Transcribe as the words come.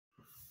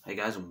Hey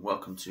guys, and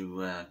welcome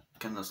to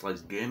Kendall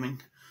Slides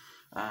Gaming,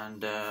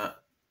 and we're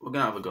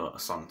gonna have a go at a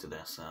song today.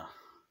 So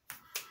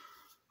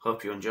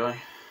hope you enjoy,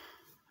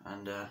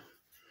 and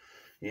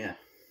yeah,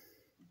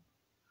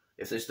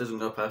 if this doesn't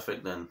go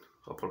perfect, then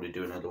I'll probably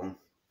do another one.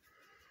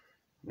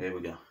 Here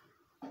we go.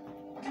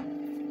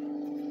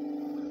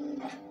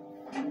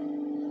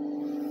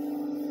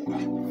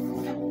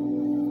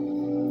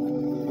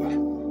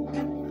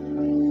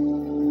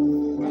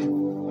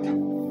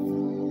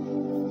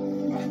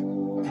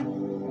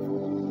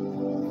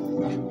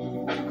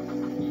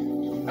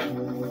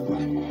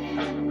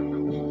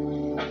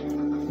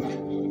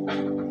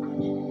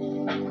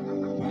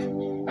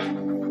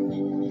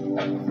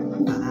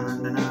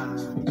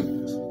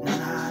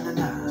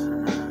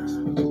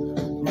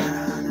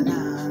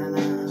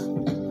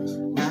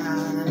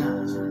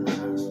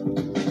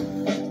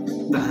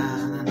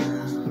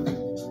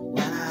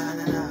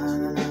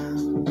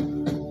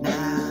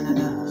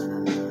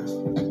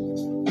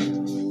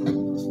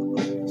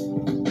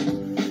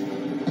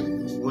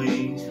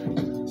 We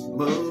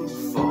move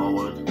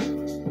forward,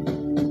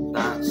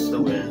 that's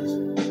the way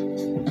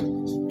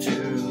to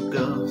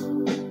go.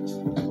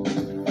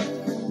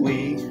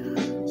 We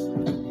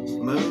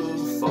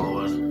move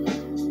forward,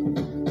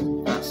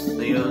 that's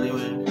the only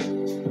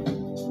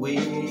way we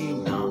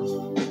know.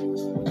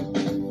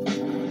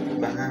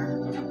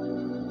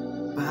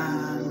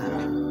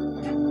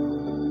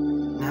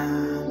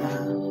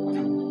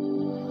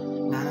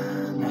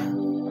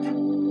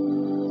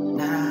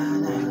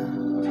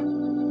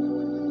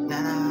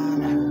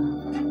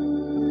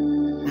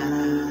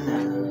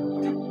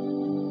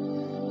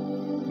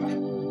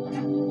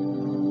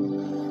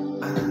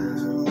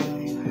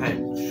 Head,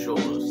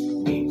 shoulders,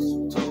 knees,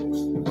 toes,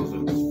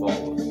 moving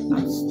forward,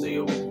 that's the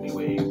only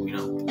way we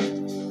know.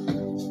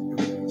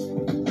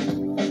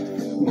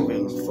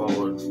 Moving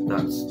forward,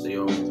 that's the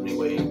only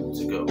way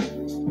to go.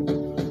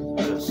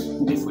 Because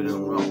if we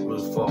don't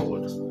move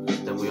forward,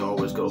 then we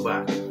always go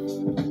back.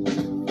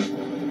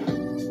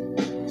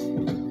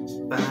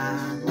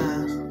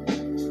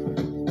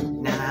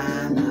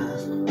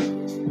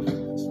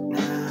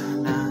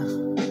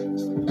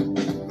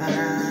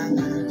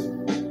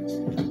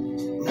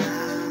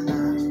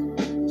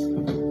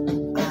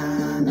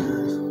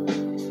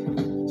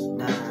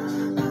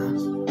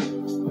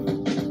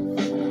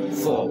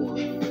 Forward,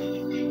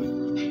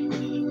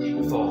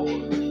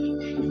 forward,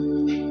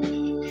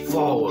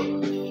 forward,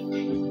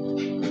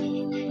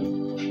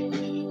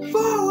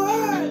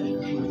 forward,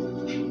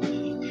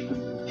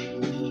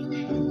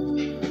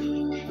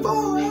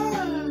 forward.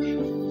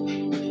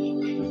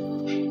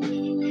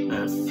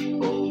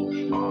 F-O-R-W-A-R-D,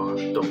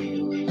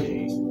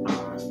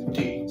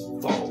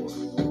 forward,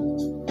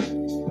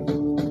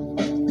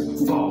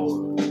 forward.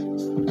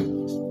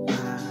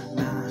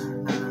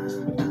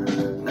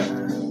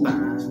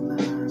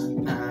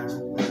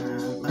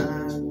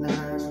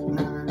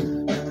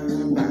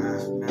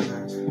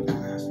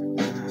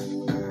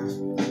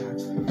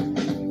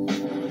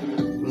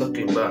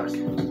 Looking back,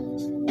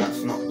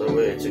 that's not the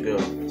way to go,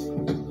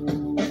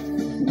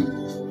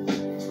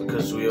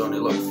 because we only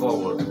look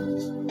forward,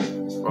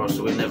 or else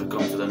we never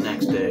come to the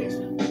next day.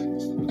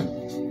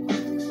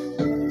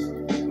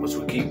 But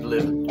we keep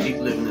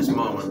living this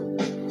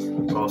moment,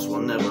 or else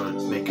we'll never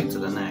make it to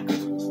the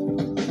next.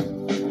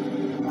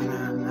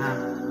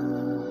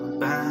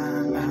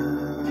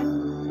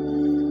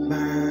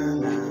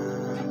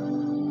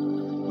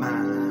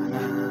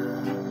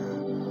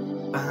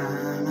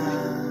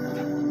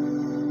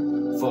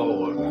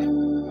 Forward,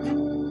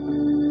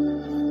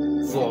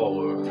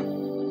 forward,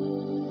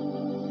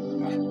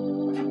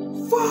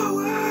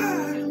 forward.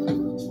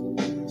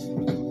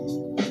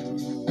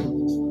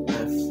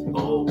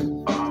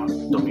 F-O-R-W-A-R-D,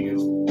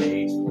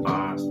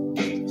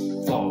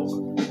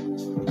 forward.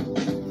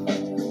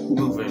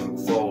 Moving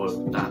forward,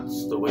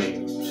 that's the way